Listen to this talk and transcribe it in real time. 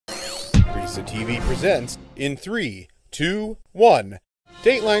CETUSA TV presents in 3, 2, 1,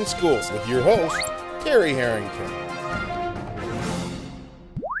 Dateline Schools with your host, Terry Harrington.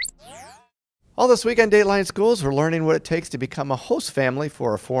 All this week on Dateline Schools, we're learning what it takes to become a host family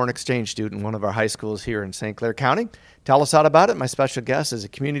for a foreign exchange student in one of our high schools here in St. Clair County. Tell us all about it. My special guest is a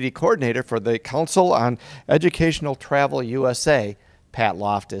community coordinator for the Council on Educational Travel USA, Pat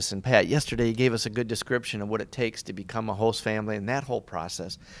Loftus. And Pat, yesterday you gave us a good description of what it takes to become a host family and that whole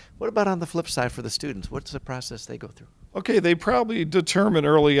process. What about on the flip side for the students? What's the process they go through? Okay, they probably determine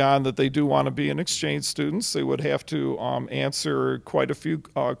early on that they do want to be an exchange students. They would have to answer quite a few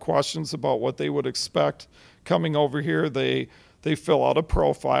questions about what they would expect coming over here. They fill out a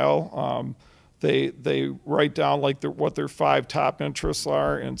profile. They write down like what their 5 top interests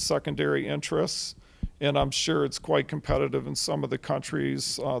are and secondary interests. And I'm sure it's quite competitive in some of the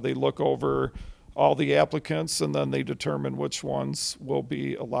countries. They look over all the applicants and then they determine which ones will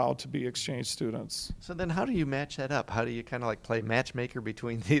be allowed to be exchange students. So then how do you match that up? How do you kind of like play matchmaker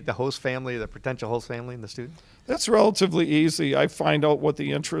between the host family, the potential host family, and the student? That's relatively easy. I find out what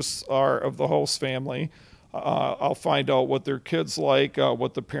the interests are of the host family. I'll find out what their kids like,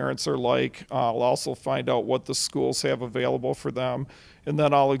 what the parents are like. I'll also find out what the schools have available for them. And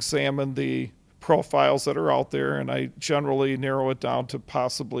then I'll examine the profiles that are out there, and I generally narrow it down to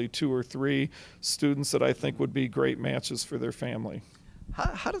possibly 2 or 3 students that I think would be great matches for their family.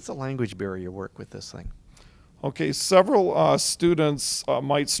 How does the language barrier work with this thing? Okay, several students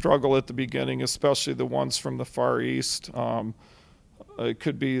might struggle at the beginning, especially the ones from the Far East. It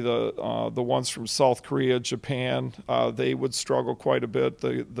could be the ones from South Korea, Japan. They would struggle quite a bit.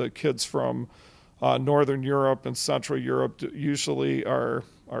 The kids from Northern Europe and Central Europe usually are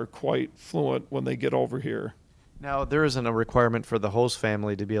quite fluent when they get over here. Now, there isn't a requirement for the host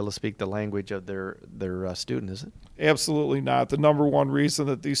family to be able to speak the language of their student, is it? Absolutely not. The number one reason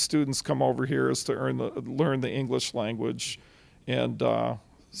that these students come over here is to learn the English language, and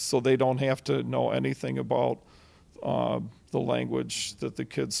so they don't have to know anything about the language that the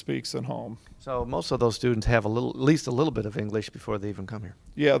kid speaks at home. So most of those students have at least a little bit of English before they even come here.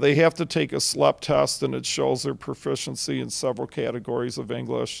 Yeah, they have to take a SLEP test, and it shows their proficiency in several categories of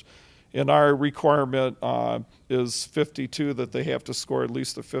English. And our requirement is 52, that they have to score at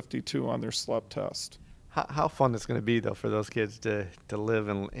least a 52 on their SLEP test. How fun it's going to be, though, for those kids to live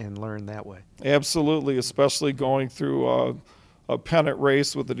and learn that way. Absolutely, especially going through a pennant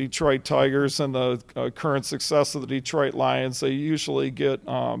race with the Detroit Tigers and the current success of the Detroit Lions. They usually get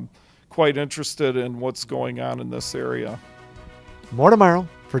quite interested in what's going on in this area. More tomorrow.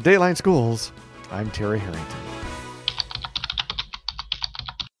 For Dateline Schools, I'm Terry Harrington.